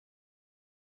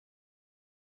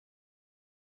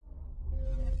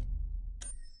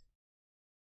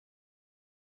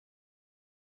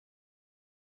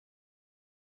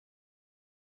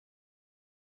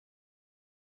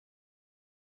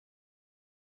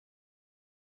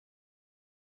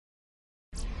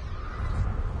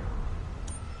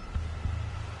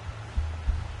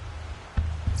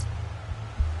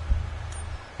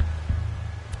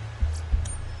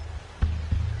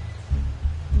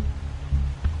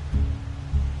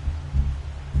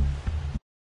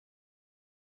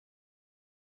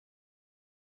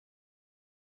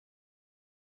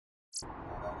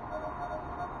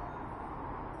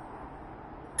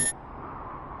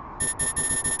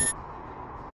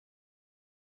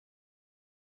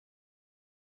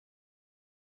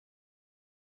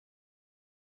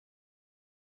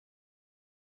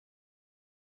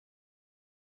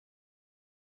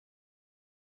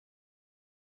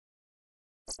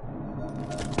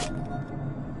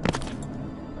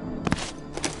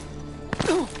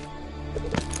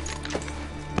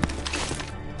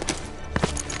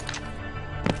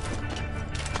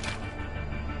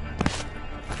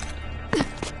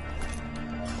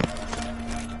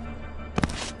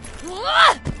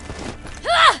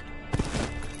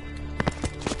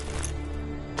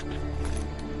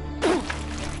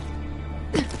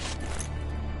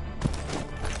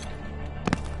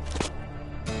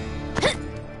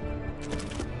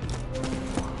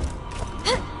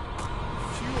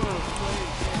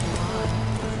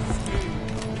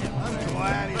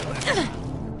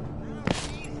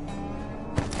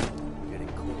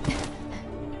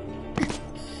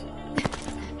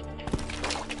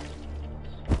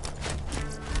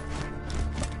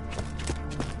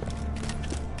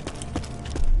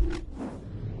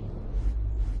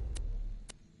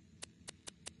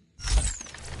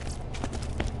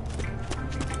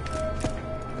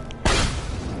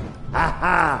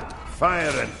Aha!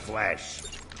 Fire and flesh.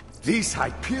 These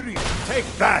Hyperion. Take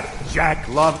that, Jack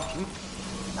Love.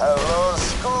 Hello,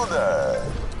 Scooter.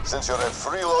 Since you're a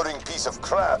freeloading piece of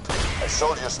crap, I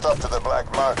sold your stuff to the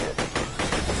black market.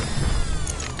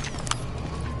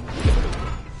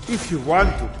 If you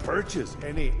want to purchase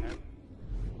any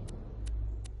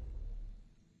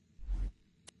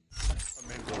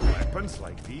weapons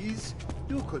like these,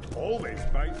 you could always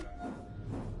buy from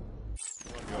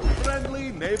your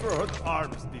friendly neighborhood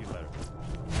arms dealer.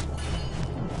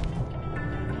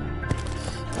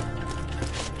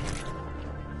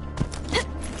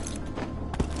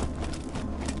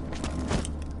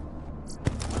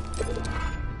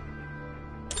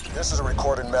 This is a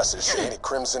recorded message to any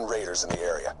Crimson Raiders in the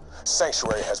area.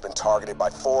 Sanctuary has been targeted by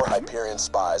 4 Hyperion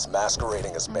spies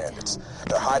masquerading as bandits.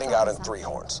 They're hiding out in Three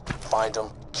Horns. Find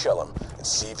them, kill them, and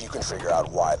see if you can figure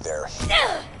out why they're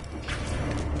here.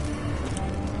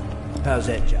 How's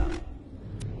that job?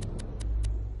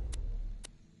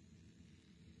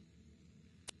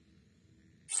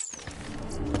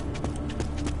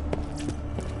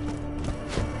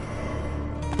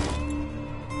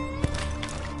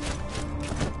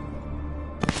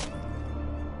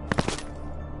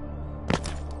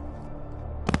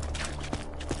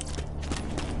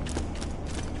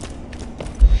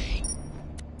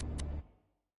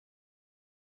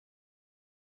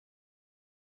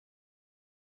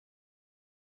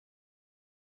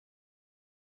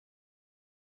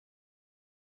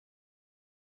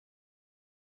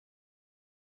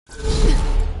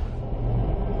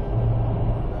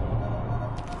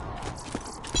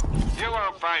 You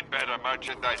won't find better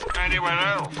merchandise anywhere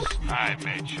else. I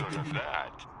made sure of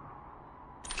that.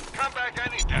 Come back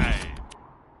anytime.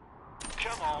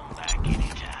 Come on back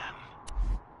anytime.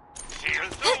 See you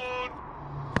soon.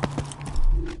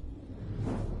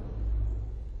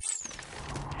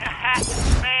 Man, this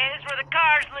is where the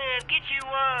cars live. Get you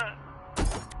one.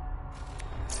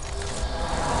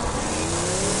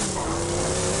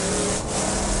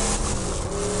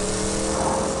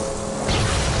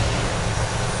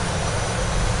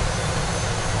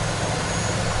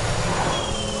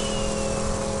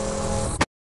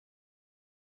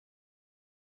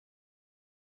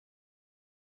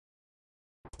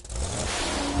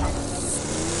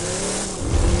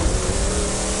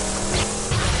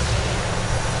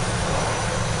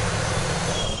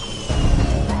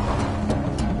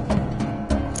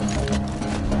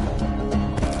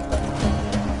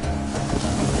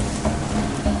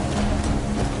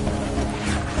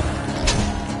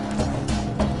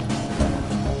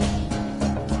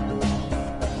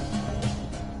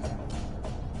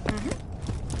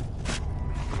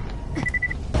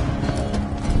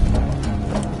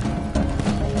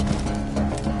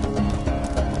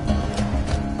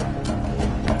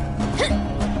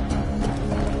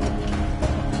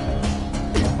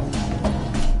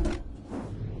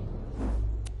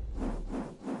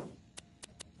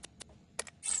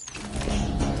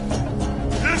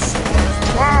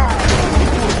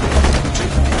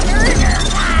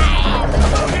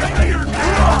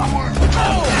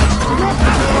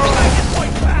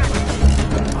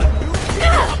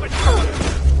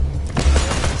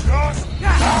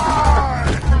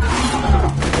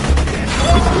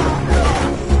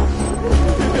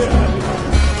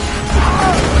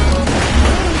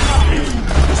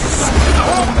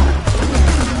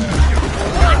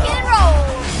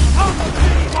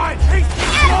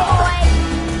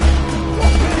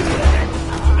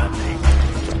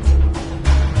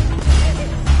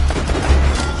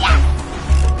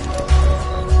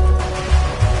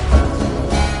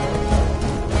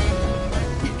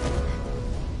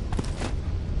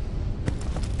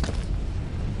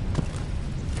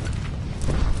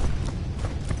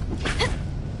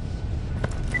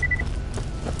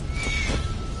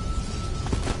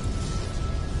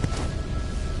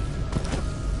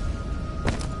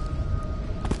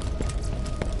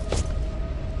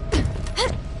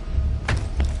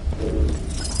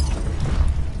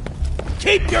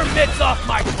 Keep your mitts off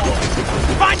my boy!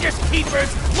 Finders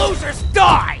keepers, losers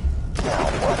die! Now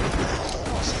what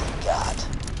tools you got?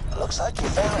 Looks like you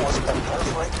found what's been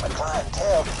perforating the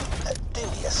clientele. Do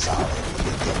me a solid.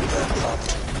 You get good from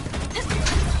me.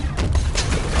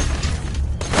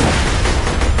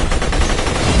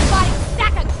 Body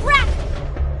stack of crap!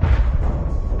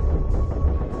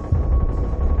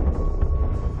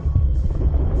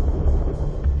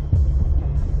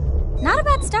 Not a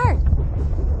bad start.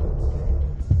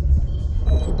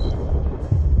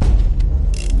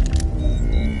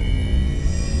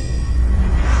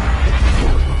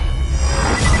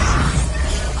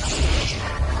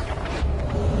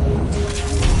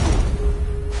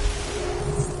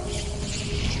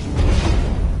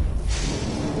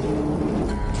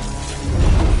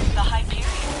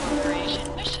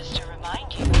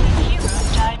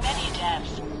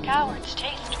 Cowards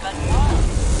taste but one.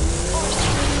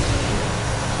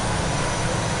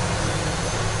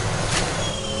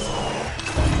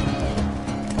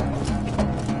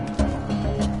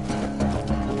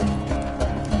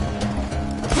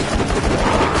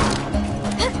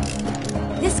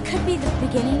 This could be the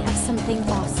beginning of something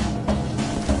awesome.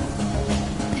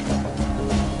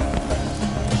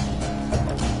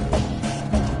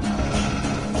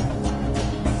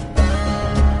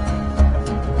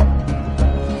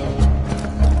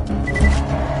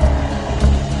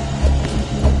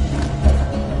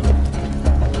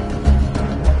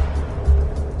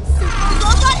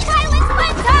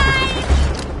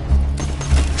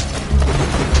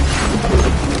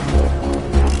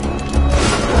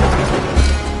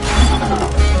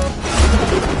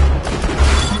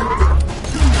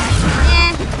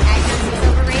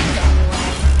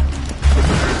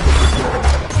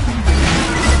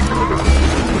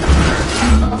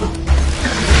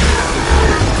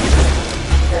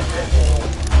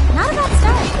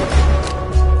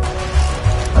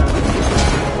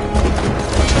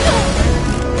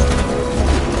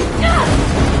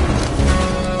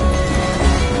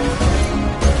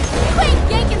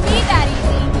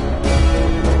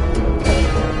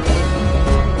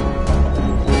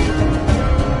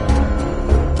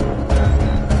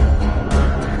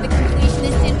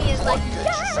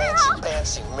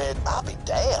 I'll be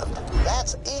damned.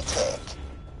 That's E-Tech.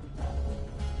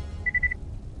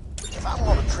 If I'm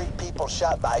going to treat people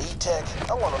shot by E-Tech,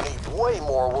 I want to need way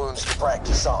more wounds to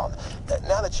practice on.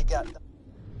 Now that you got...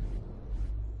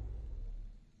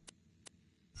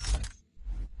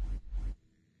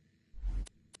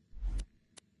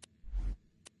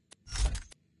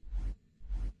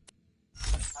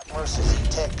 versus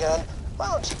E-Tech gun, why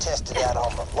don't you test it out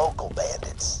on the local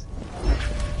bandits?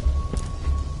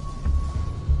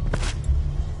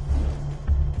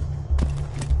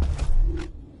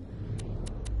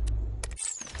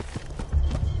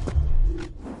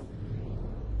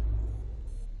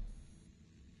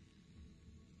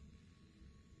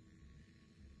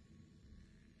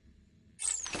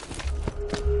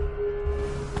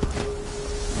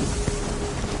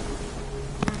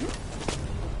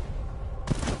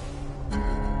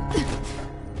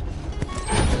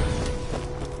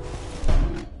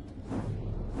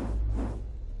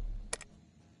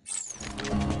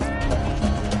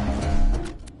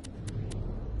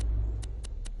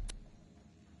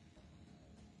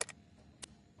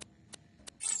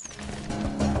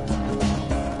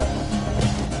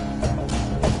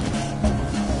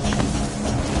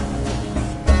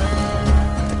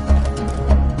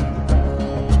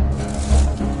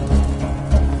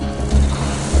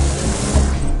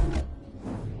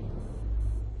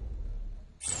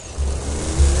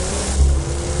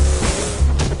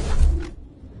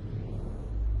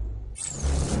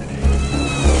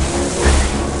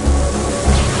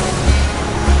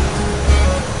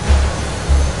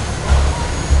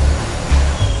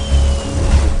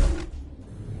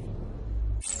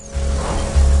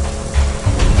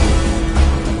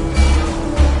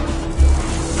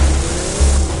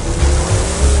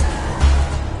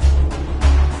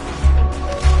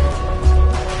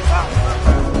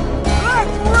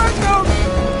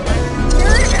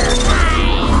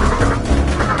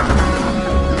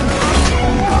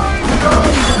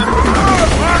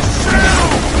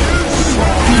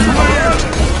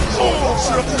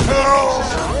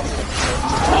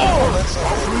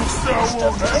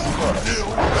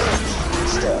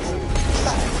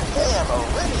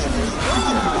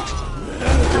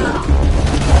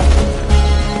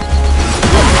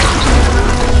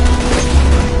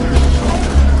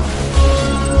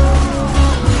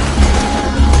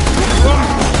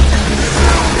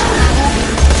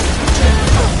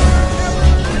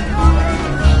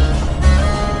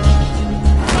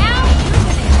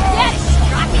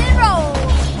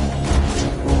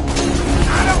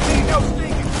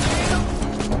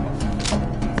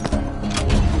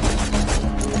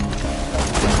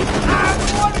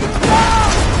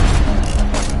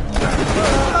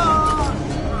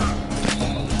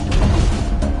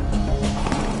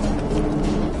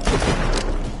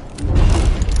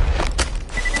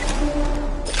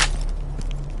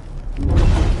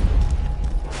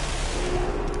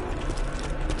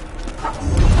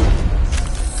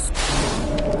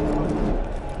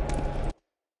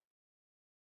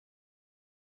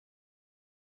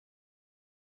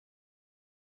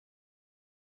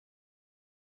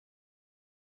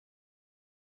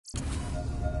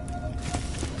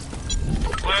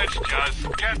 Let's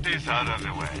just get this out of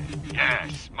the way.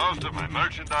 Yes, most of my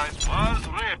merchandise was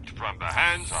ripped from the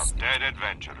hands of dead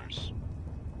adventurers.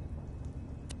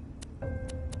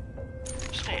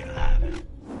 Stay alive.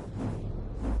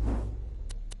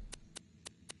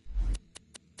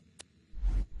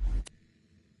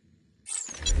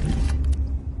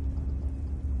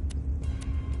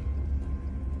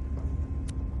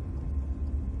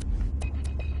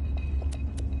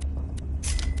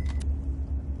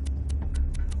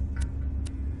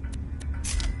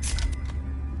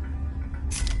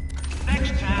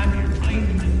 Next time you're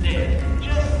bleeding to death,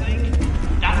 just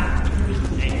think, doctor's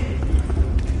dead.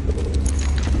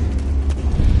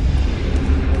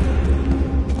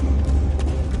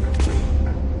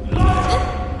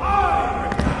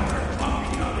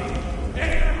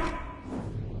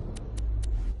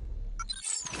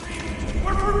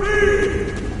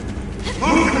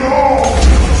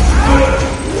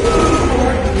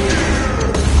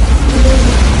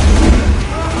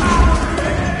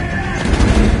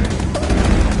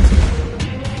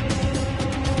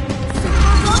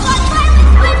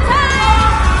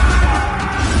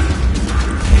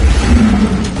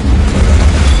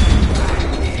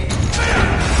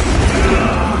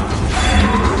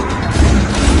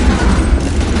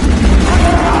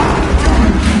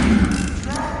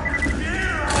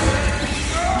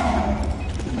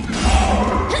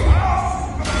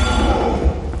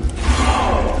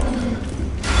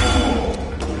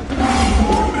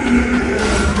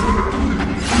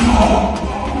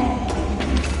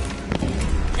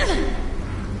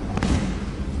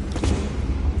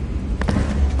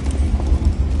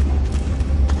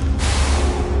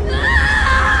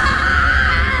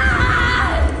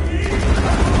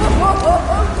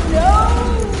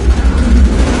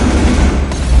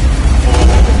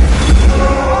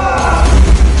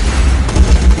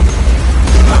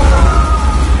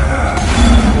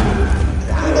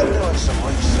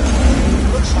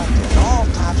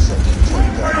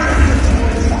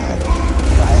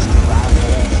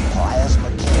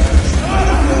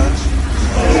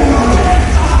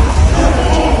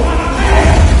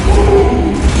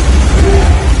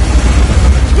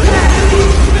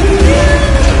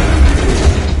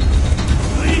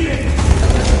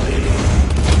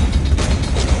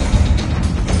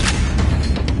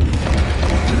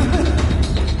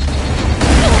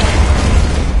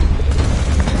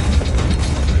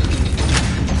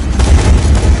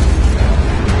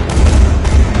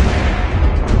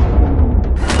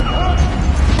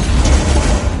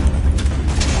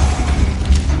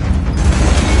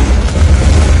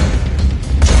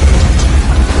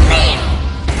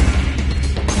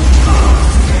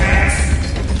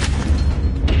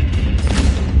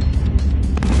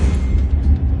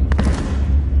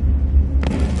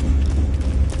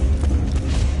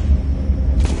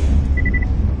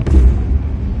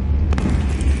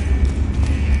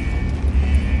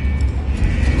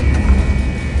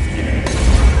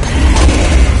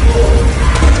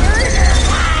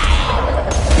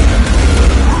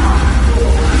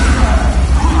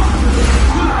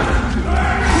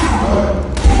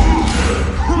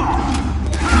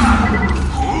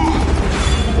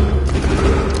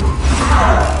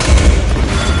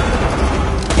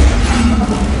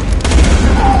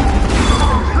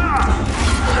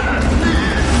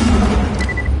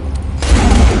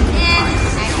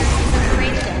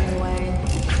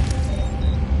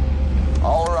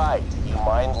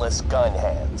 Gun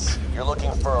hands. You're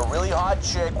looking for a really hot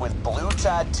chick with blue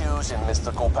tattoos and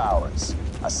mystical powers.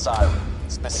 A siren,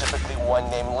 specifically one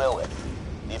named Lilith.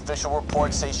 The official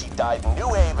reports say she died in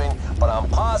New Haven, but I'm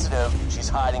positive she's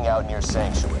hiding out near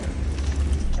Sanctuary.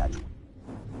 Catch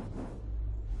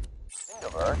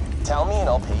of her, tell me and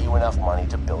I'll pay you enough money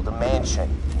to build a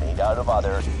mansion made out of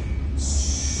other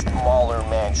smaller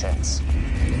mansions.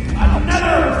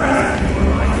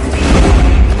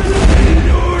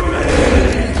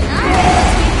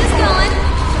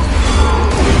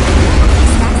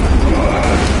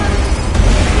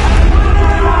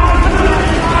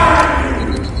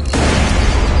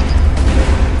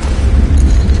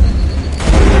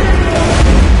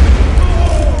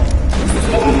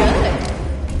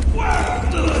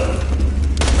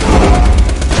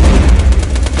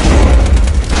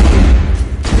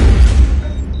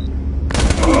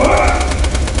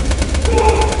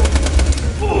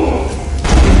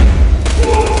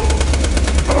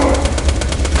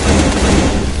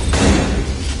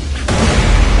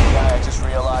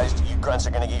 Are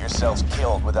gonna get yourselves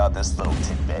killed without this little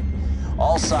tidbit.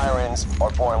 All sirens are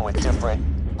born with different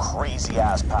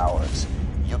crazy-ass powers.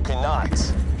 You cannot,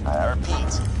 I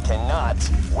repeat, cannot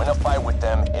win a fight with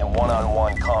them in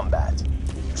one-on-one combat.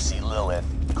 You see Lilith,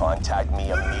 Contact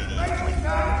me immediately.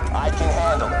 I can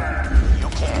handle it. You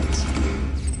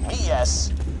can't. Me,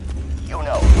 yes. You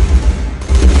know.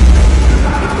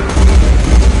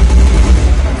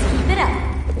 Keep it up.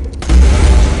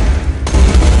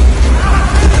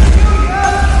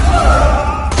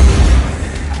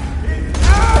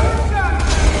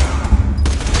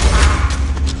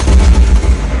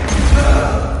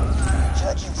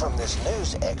 Judging from this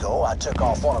news echo, I took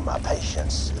off one of my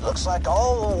patients. It looks like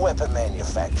all the weapon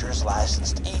manufacturers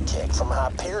licensed E-Tech from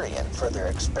Hyperion for their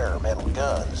experimental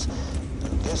guns. I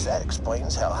guess that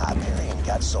explains how Hyperion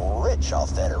got so rich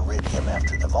off that iridium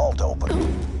after the vault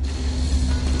opened.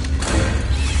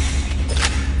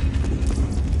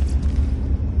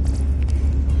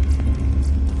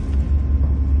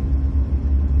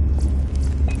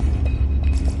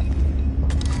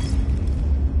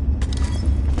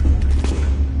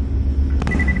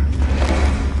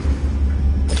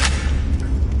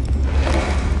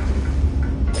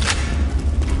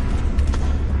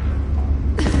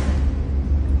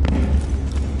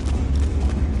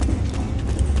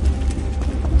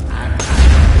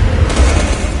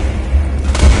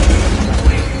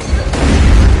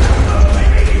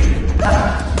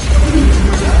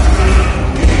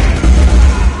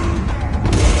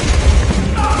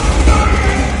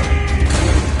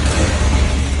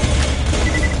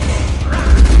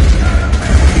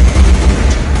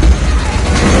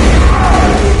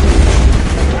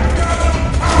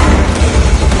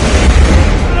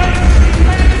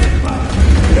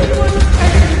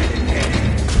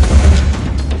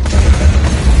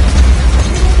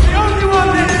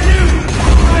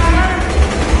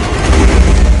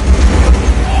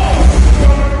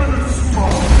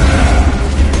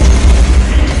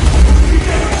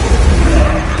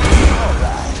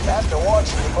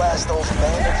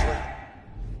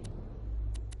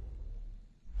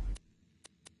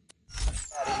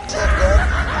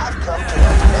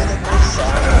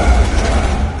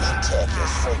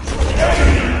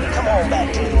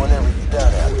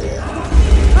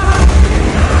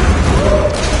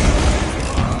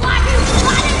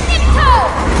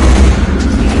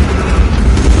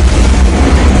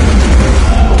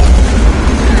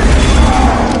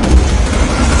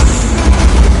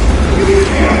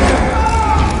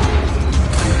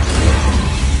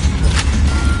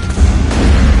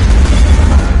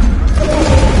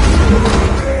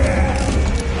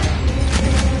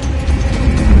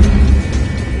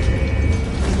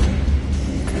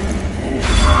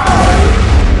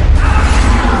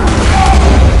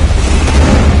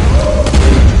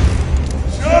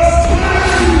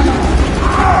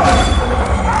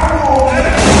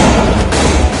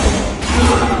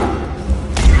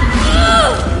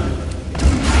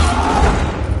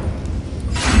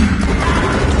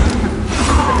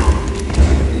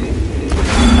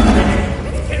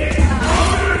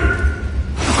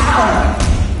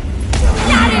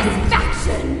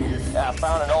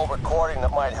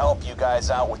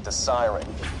 Out with the siren.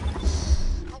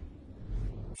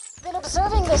 I've been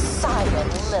observing this siren,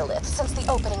 Lilith, since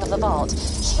the opening of the vault.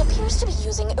 She appears to be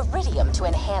using iridium to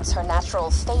enhance her natural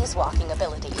phase-walking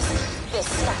abilities. This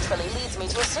naturally leads me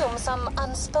to assume some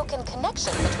unspoken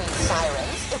connection between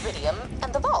sirens, iridium,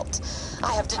 and the vault.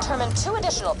 I have determined two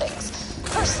additional things.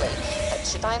 Firstly, that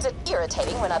she finds it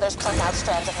irritating when others pluck out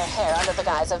strands of her hair under the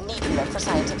guise of needing them for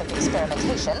scientific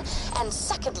experimentation. And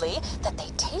secondly, that they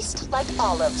taste like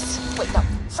olives. Wait, no,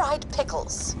 fried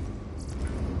pickles.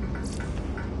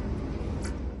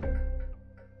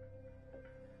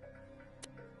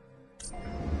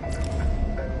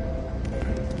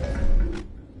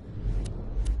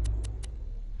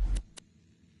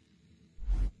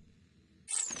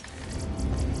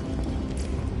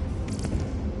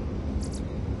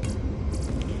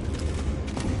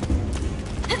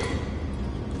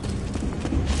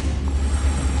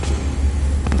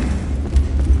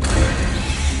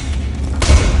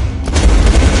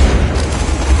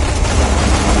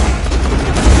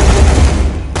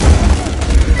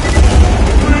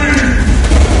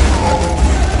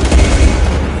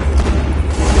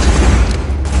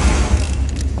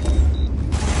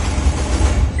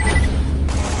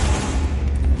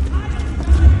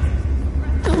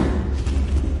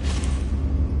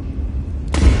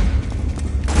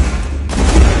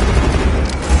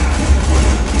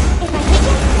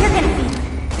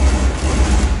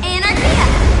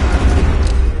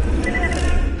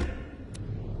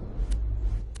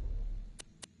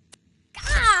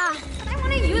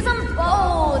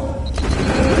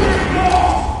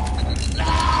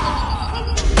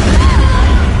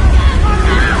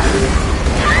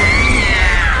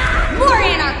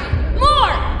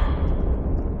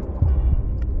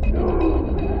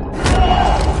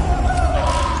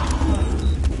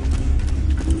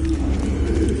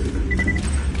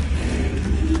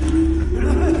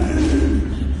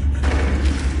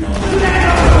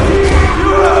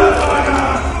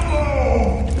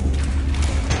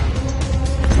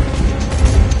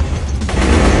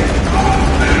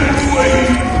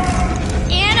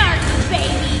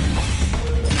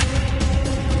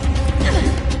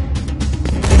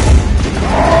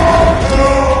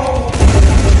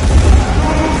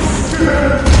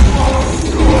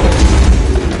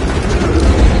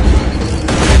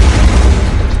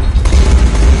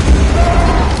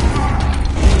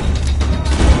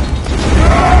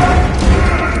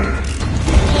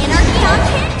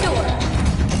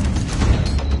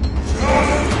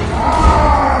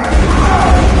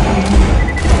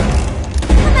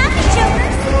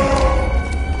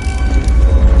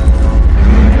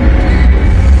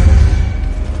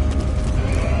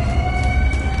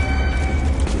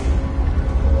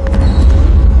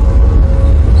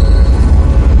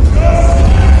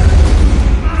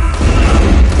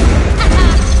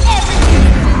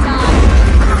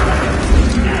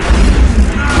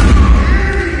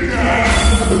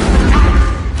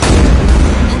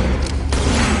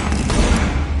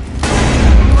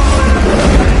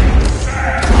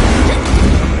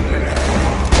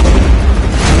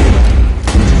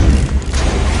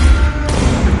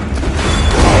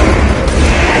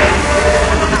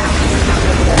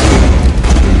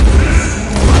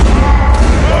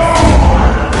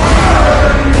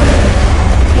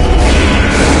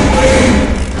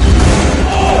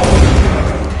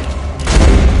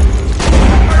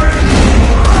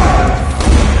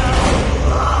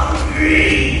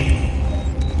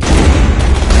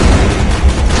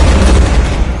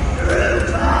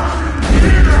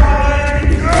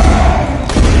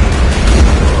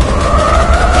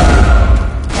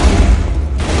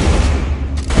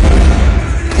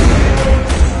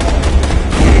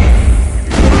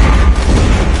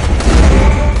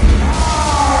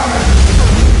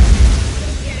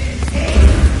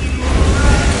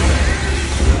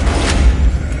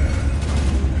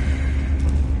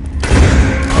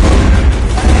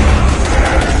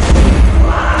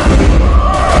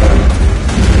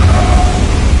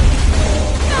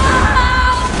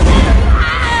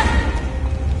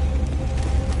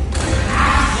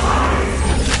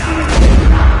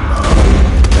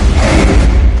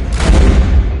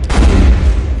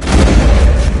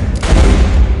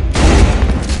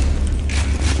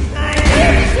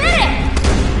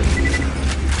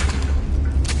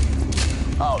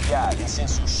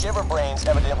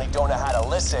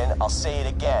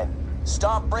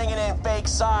 stop bringing in fake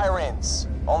sirens.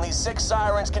 Only 6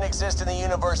 sirens can exist in the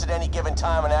universe at any given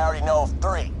time, and I already know of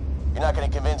 3. You're not gonna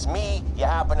convince me you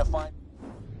happen to find...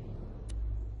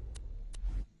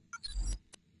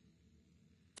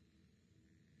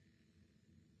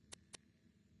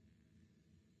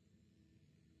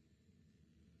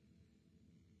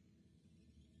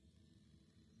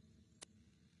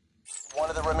 one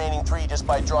of the remaining 3 just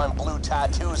by drawing blue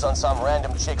tattoos on some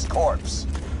random chick's corpse.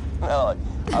 Well,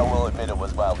 I will admit it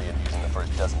was wildly amusing the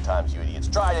first dozen times you idiots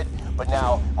tried it, but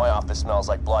now my office smells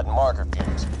like blood and marker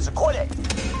fumes. So quit it!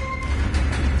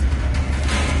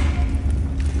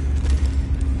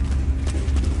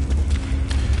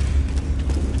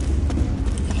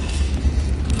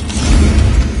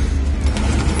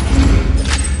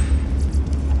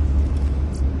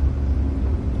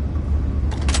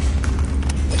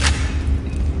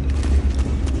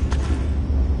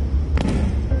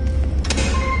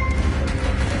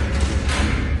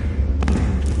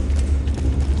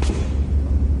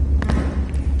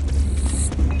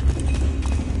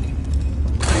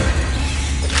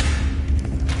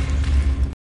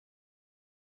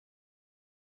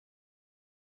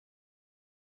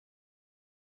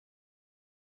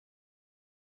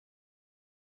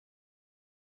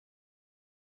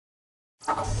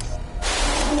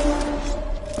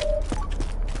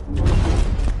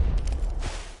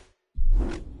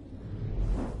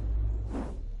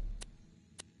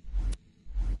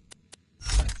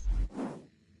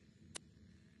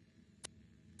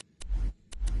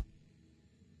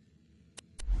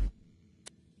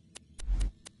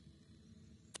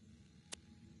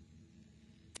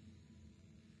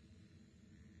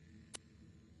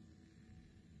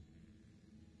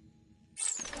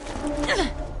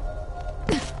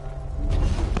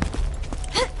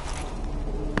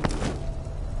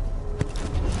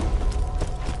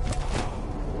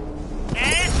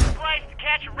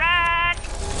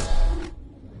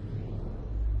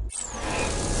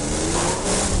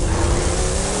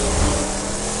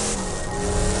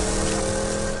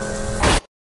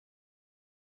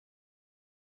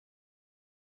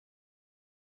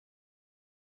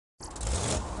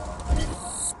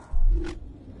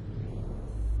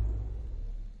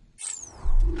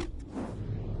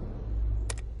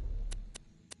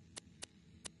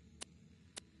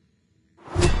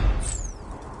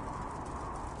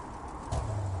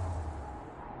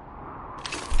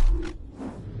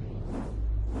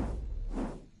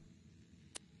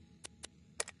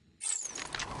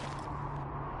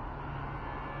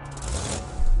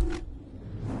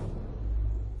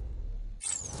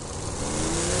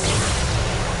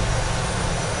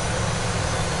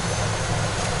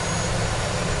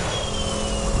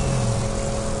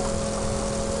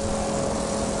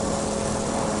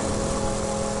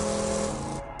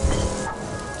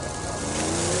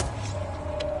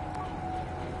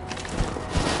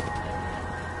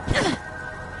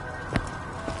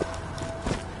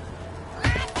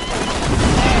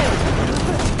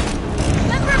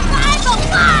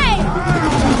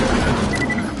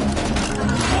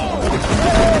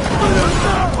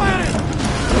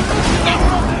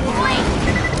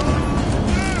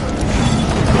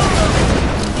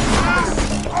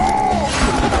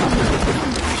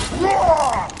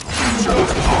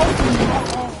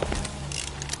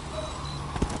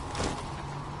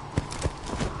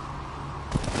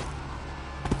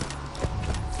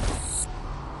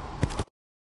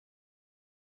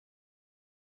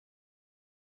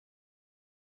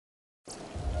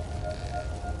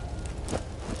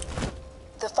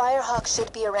 The Firehawk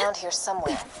should be around here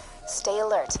somewhere. Stay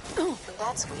alert.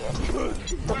 That's weird.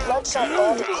 The Bloodshot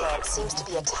Bandit clan seems to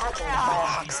be attacking the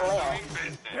Firehawk's lair.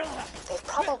 They've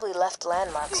probably left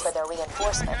landmarks for their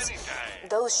reinforcements.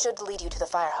 Those should lead you to the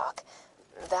Firehawk.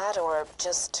 That or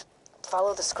just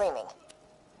follow the screaming.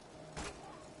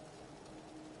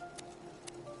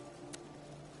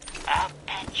 I'll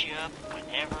patch you up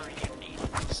whenever you need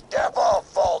it. Step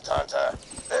off, Vault Hunter.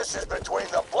 This is between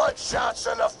the Bloodshots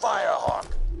and the Firehawk.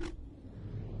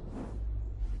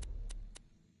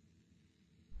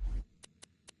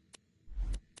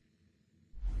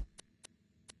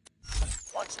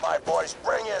 Once my boys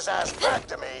bring his ass back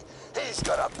to me, he's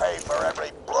gonna pay for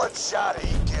every Bloodshot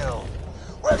he killed.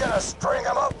 We're gonna string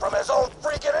him up from his own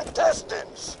freaking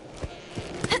intestines.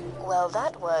 Well,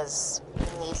 that was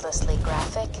needlessly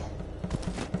graphic.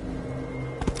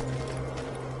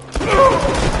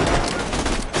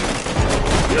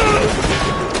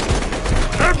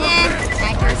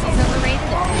 Accuracy's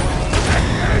overrated everywhere.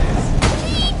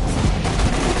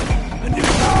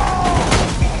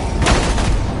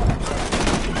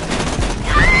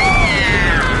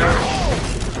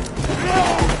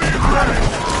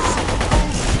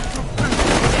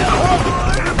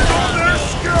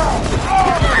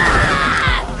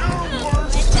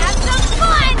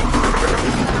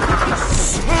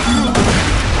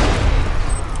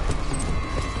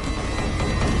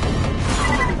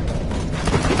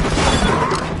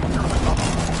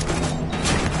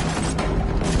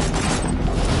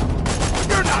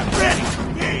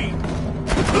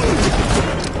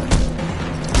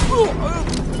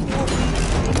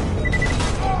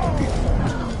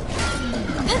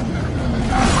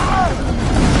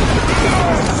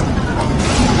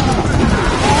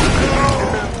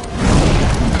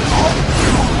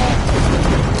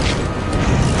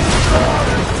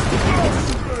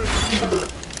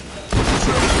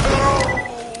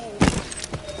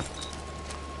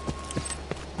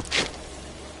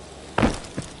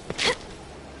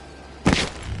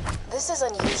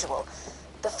 unusual.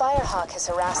 The Firehawk has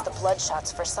harassed the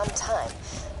Bloodshots for some time,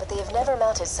 but they have never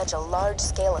mounted such a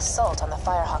large-scale assault on the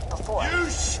Firehawk before. You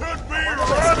should be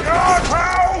running out,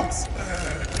 house!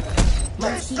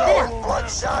 Let's keep it Going up.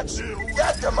 Bloodshots!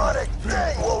 That demonic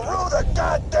thing will rue the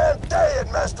goddamn day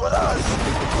it messed with us!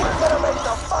 We're gonna make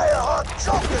the Firehawk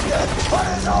choke to death on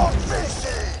his own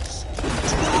feces!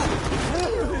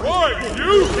 Why,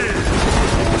 you here?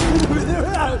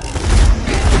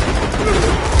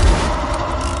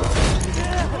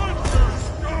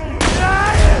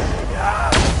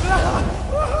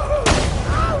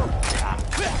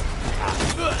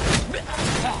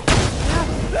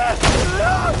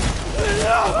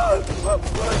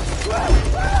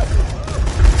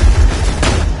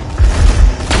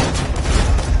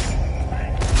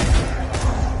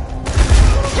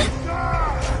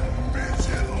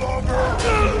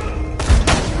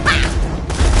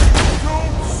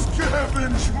 Don't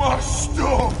scavenge my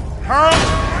stuff!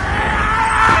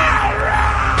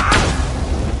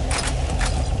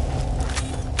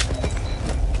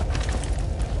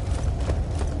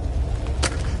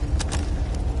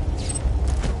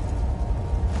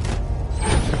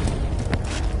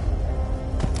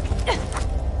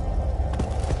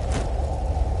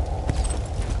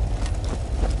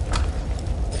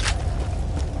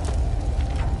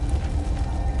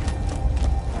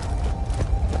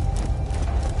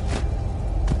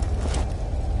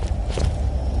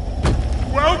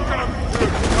 Welcome to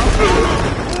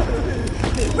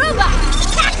Robot!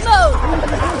 Attack mode!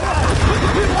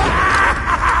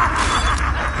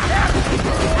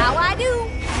 How I do?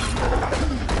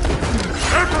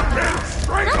 Never been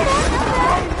straight from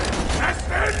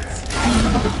contestants!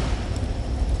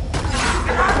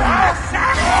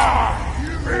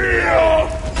 Feel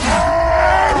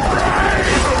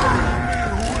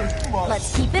alright! Let's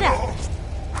keep it up.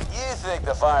 You think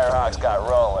the Firehawks got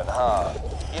rolling, huh?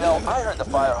 You know, I heard the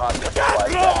Firehawks prefer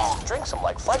like that. Drinks them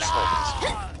like flesh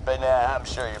smoothies. But nah, I'm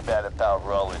sure your bad pal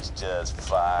Roland's just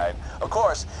fine. Of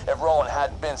course, if Roland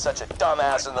hadn't been such a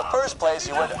dumbass in the first place,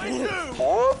 he would...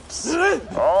 Whoops!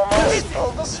 Almost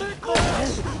spilled the secret.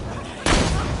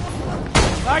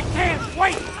 I can't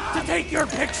wait to take your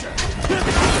picture.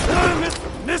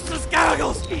 Mr.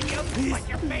 Scoggles, he's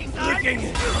licking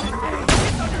it.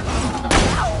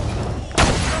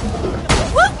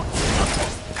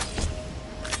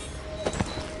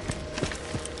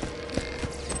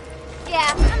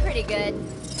 Yeah, I'm pretty good.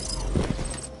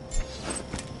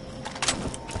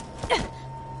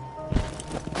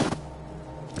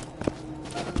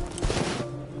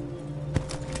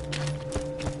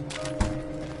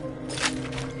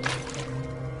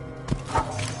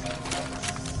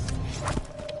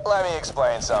 Let me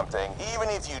explain something. Even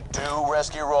if you do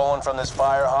rescue Roland from this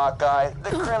Firehawk guy,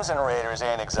 the Crimson Raiders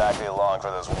ain't exactly along for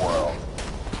this world.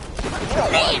 You know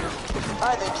what?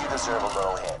 I think you deserve a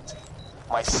little hint.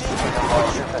 My secret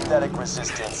involves your pathetic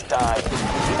resistance dying.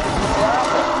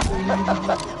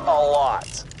 A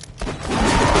lot.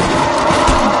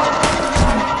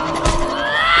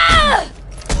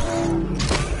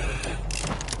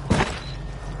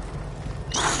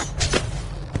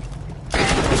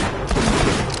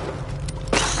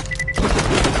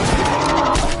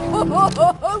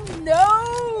 Oh no!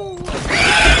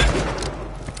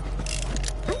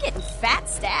 I'm getting fat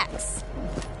stacks.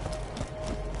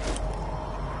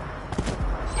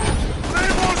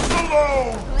 Leave us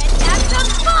alone! Let's have some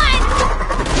fun!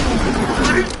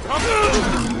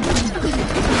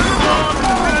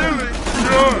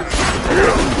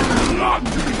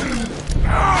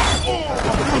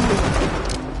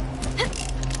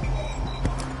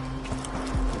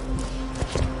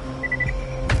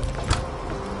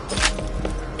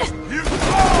 You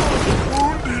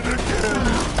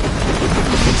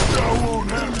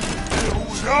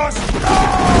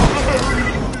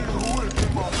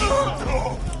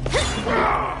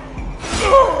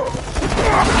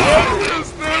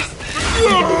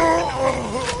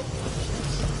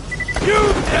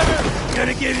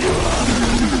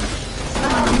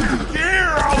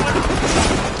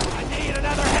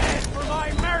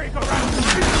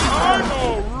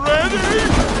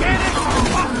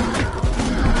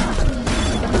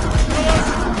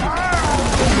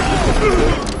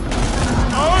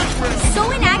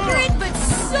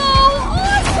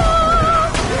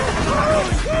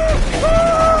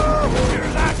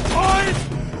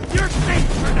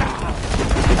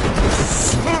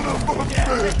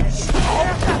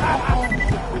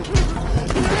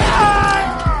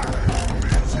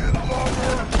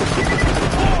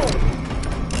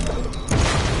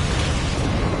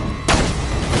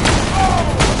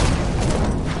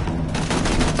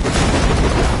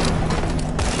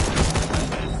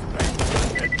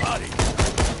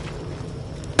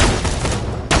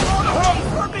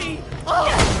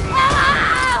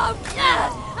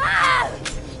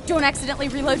Don't accidentally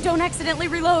reload, don't accidentally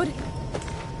reload!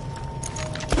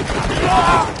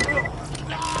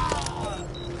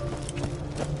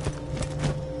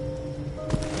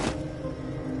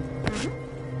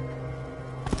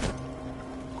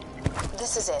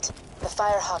 This is it. The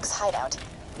Firehawk's hideout.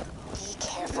 Be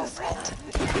careful, friend.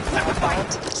 There are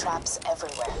bound to be traps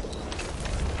everywhere.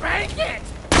 Break it!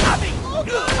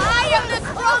 I am the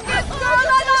strongest girl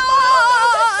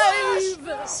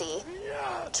alive! See?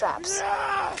 Traps.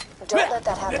 Don't let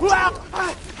that happen to you.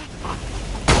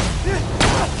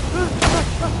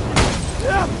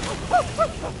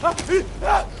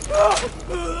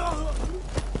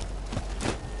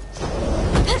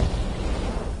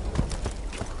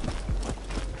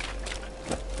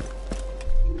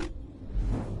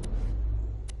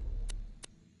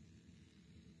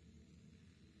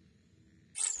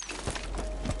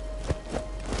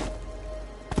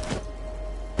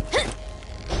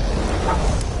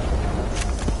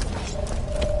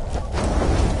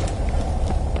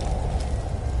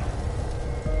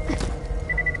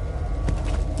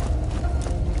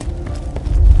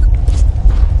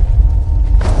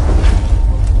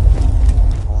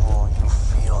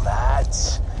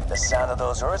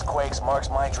 Those earthquakes marks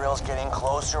my drills getting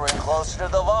closer and closer to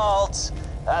the vault.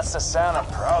 That's the sound of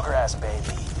progress,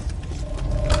 baby.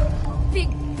 Big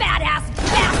badass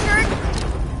bastard!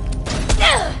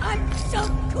 I'm so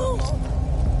cool!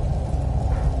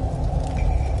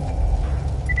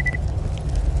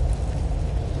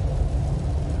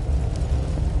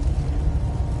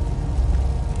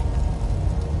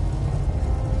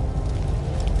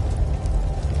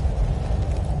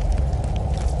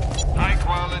 High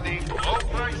quality, low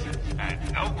prices, and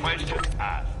no questions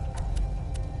asked.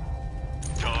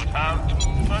 Don't have too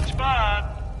much fun.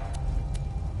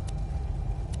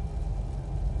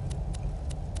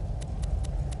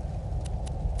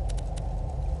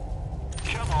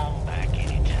 Come on back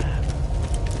anytime.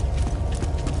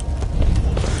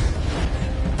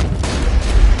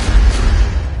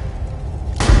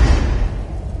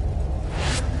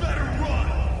 Better run!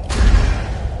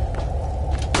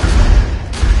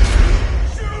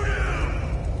 Shoot him!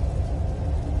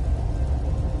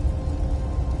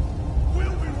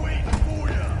 We'll be waiting for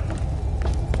you.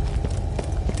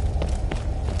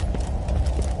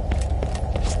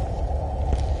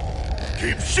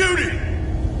 Keep shooting!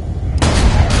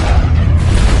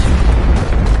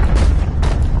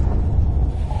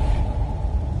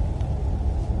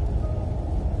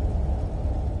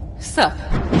 Sup?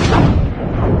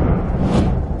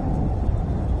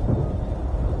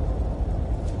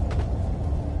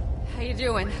 How you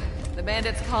doing? The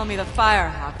bandits call me the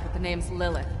Firehawk, but the name's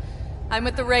Lilith. I'm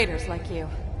with the Raiders, like you.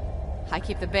 I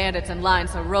keep the bandits in line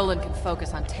so Roland can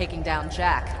focus on taking down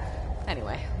Jack.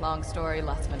 Anyway, long story,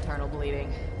 lots of internal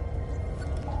bleeding.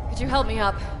 Could you help me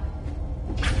up?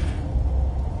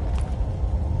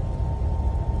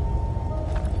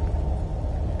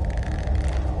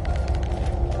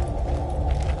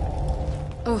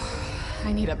 Oh,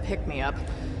 I need a pick-me-up.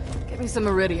 Get me some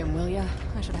iridium, will ya?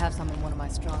 I should have some in one of my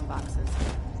strong boxes.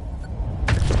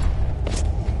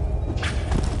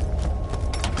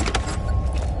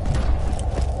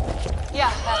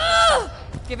 Yeah, that's the stuff.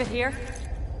 Give it here.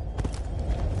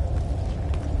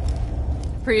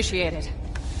 Appreciate it.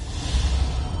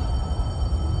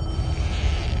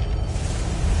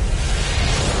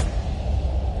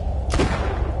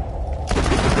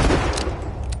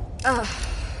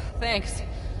 Thanks.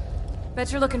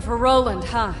 Bet you're looking for Roland,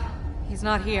 huh? He's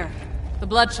not here. The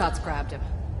Bloodshots grabbed him.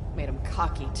 Made him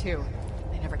cocky, too.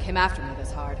 They never came after me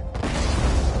this hard.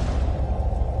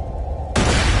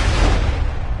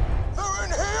 They're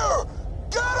in here!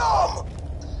 Get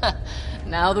them!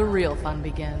 Now the real fun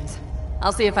begins.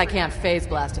 I'll see if I can't phase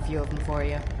blast a few of them for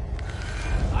you.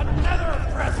 Another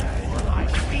present for my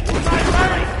feet. My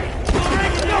birthday!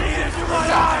 Bring it into my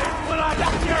eyes when I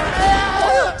get your...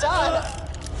 Well done.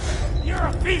 You're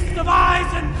a feast of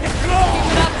eyes and claws!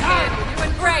 Keep it up, kid. You're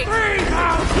doing great. 3,000!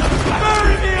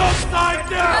 Bury me upside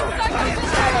down!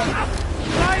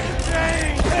 Night and day!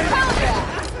 Hell yeah!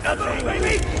 Nothing,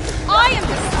 baby! I am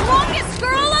the strongest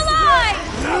girl alive!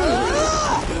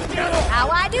 How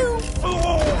I do?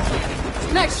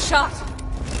 Nice shot.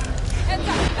 And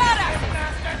the badass!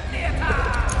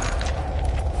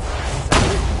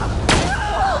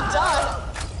 Well done.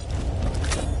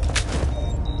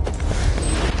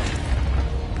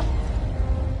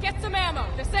 Get some ammo.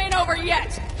 This ain't over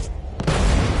yet.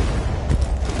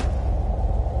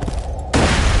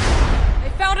 They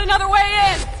found another way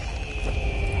in.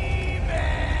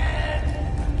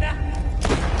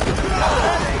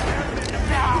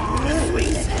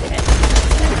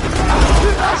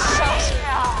 Nice shot.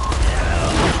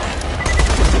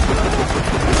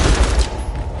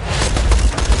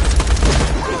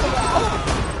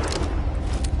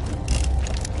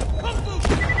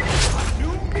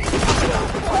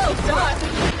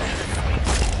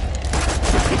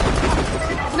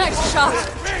 Nice shot!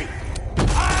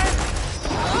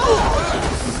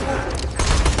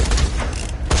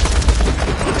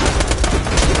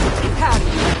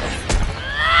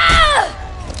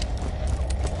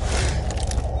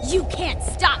 You can't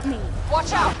stop me!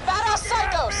 Watch out! Badass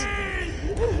psychos!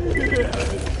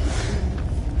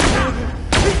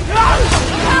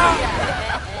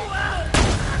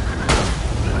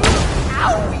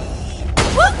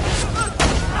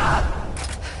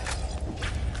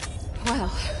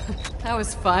 Well, that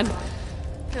was fun.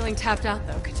 Feeling tapped out,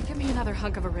 though. Could you give me another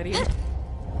hunk of iridium?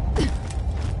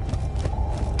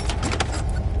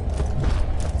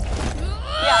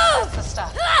 Yeah, that's the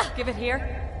stuff. Give it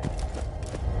here.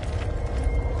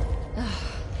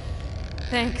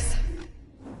 Thanks.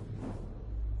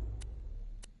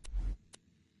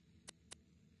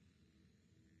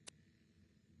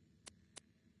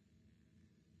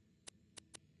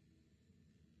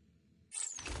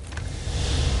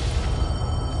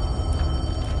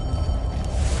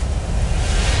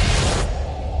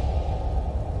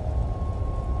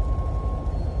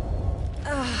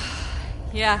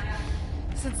 Yeah.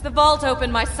 Since the vault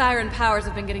opened, my siren powers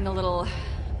have been getting a little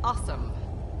awesome.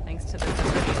 Thanks to this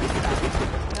iridium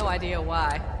stuff. No idea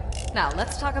why. Now,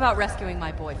 let's talk about rescuing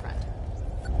my boyfriend.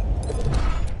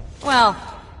 Well,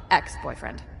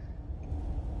 ex-boyfriend.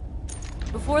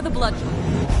 Before the bloodshed.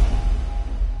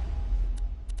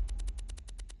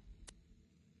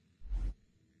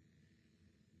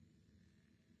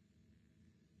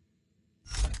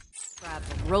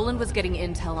 Roland was getting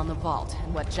intel on the vault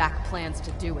and what Jack plans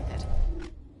to do with it.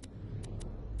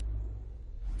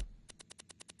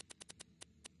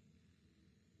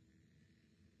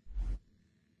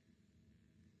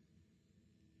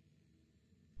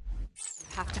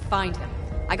 You have to find him.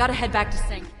 I gotta head back to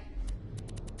Sanctuary.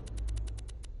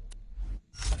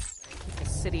 Keep the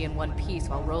city in one piece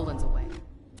while Roland's away.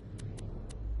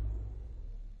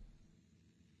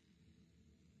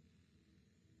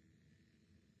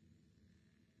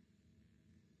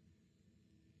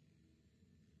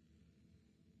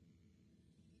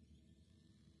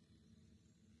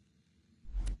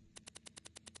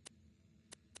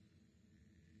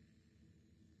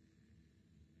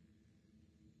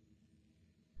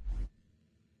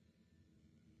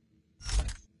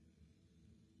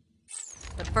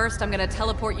 But first, I'm gonna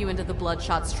teleport you into the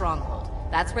Bloodshot stronghold.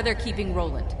 That's where they're keeping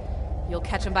Roland. You'll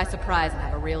catch him by surprise and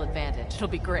have a real advantage. It'll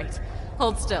be great.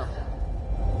 Hold still.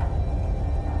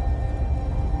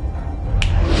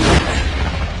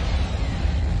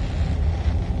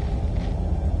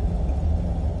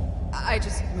 I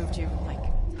just moved you, like...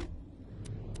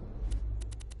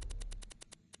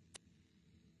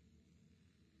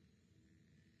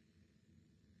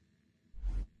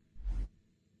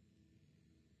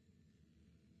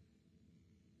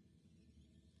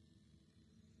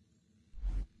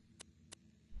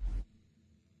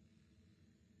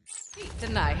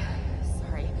 Didn't I?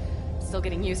 Sorry. Still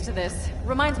getting used to this.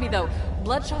 Reminds me, though,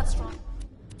 Bloodshot strong...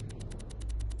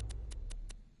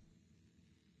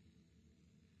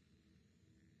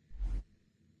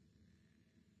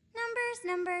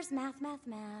 Numbers, math.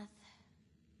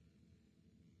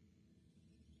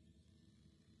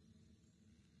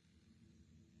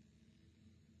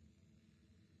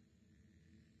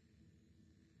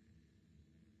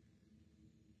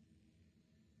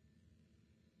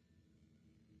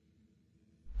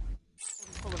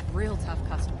 Full of real tough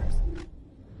customers.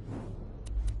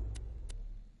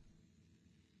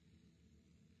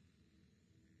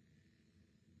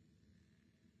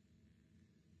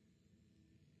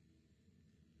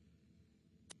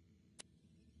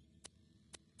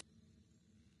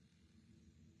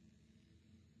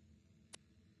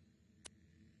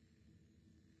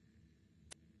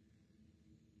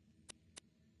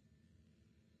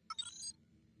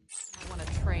 I want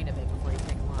to train a bit before you take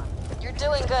them on. You're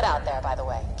doing good out there, by the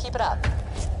way. Keep it up.